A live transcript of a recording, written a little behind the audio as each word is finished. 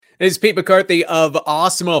This is Pete McCarthy of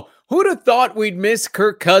Osmo. Who'd have thought we'd miss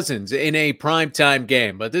Kirk Cousins in a primetime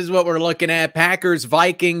game? But this is what we're looking at. Packers,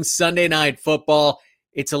 Vikings, Sunday Night Football.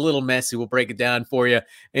 It's a little messy. We'll break it down for you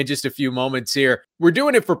in just a few moments here. We're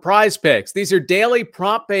doing it for PrizePicks. These are daily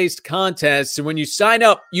prop-based contests. And when you sign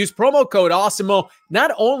up, use promo code AWESOMO.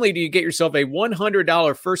 Not only do you get yourself a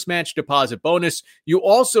 $100 first match deposit bonus, you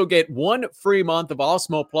also get 1 free month of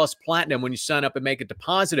Osmo Plus Platinum when you sign up and make a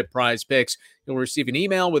deposit at PrizePicks. You'll receive an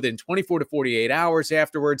email within 24 to 48 hours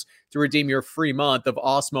afterwards to redeem your free month of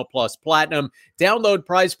Osmo Plus Platinum. Download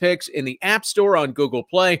PrizePicks in the App Store on Google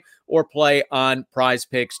Play or play on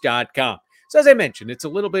PrizePicks.com. So as I mentioned, it's a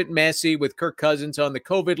little bit messy with Kirk Cousins on the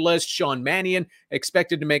COVID list. Sean Mannion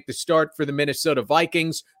expected to make the start for the Minnesota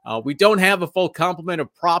Vikings. We don't have a full complement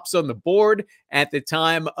of props on the board at the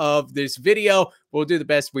time of this video. We'll do the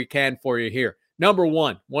best we can for you here. Number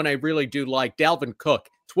one I really do like, Dalvin Cook.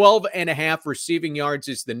 12.5 receiving yards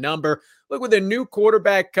is the number. Look, with a new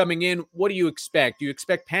quarterback coming in, what do you expect? You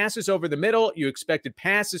expect passes over the middle. You expected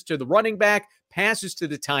passes to the running back, passes to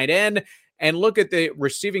the tight end. And look at the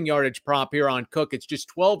receiving yardage prop here on Cook. It's just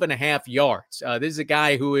 12.5 yards. This is a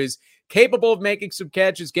guy who is capable of making some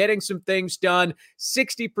catches, getting some things done.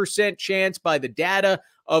 60% chance by the data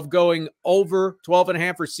of going over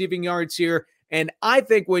 12.5 receiving yards here. And I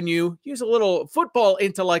think when you use a little football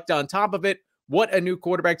intellect on top of it, what a new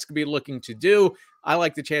quarterback's going to be looking to do, I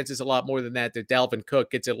like the chances a lot more than that Dalvin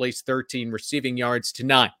Cook gets at least 13 receiving yards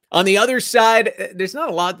tonight. On the other side, there's not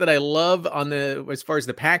a lot that I love as far as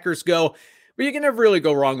the Packers go, but you can never really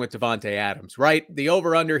go wrong with Davante Adams, right? The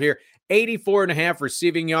over-under here, 84.5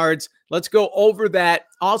 receiving yards. Let's go over that.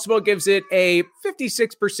 Osmo gives it a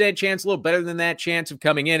 56% chance, a little better than that chance of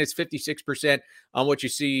coming in. It's 56% on what you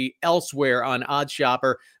see elsewhere on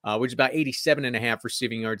OddsShopper, which is about 87.5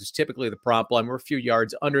 receiving yards is typically the prop line. We're a few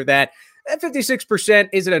yards under that. That 56%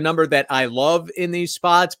 isn't a number that I love in these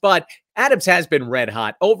spots, but Adams has been red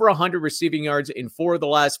hot. Over 100 receiving yards in 4 of the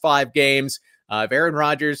last 5 games. If Aaron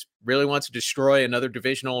Rodgers really wants to destroy another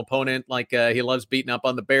divisional opponent like he loves beating up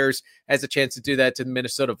on the Bears, has a chance to do that to the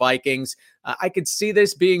Minnesota Vikings. I could see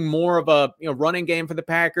this being more of a running game for the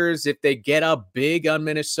Packers. If they get up big on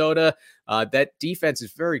Minnesota, that defense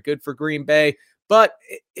is very good for Green Bay. But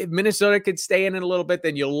if Minnesota could stay in it a little bit,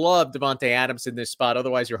 then you'll love Davante Adams in this spot.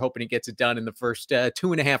 Otherwise, you're hoping he gets it done in the first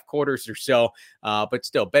 2.5 quarters or so. But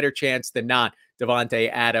still, better chance than not. Davante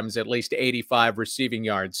Adams, at least 85 receiving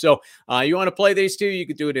yards. So you want to play these two, you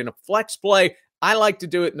could do it in a flex play. I like to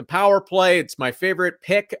do it in the power play. It's my favorite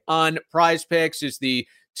pick on PrizePicks is the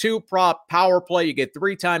 2-prop power play. You get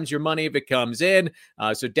 3 times your money if it comes in.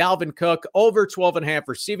 So Dalvin Cook over 12.5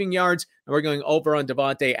 receiving yards. And we're going over on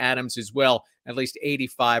Davante Adams as well. At least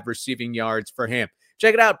 85 receiving yards for him.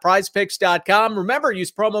 Check it out, PrizePicks.com. Remember,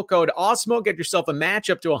 use promo code OSMO. Get yourself a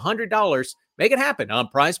match up to $100. Make it happen on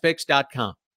PrizePicks.com.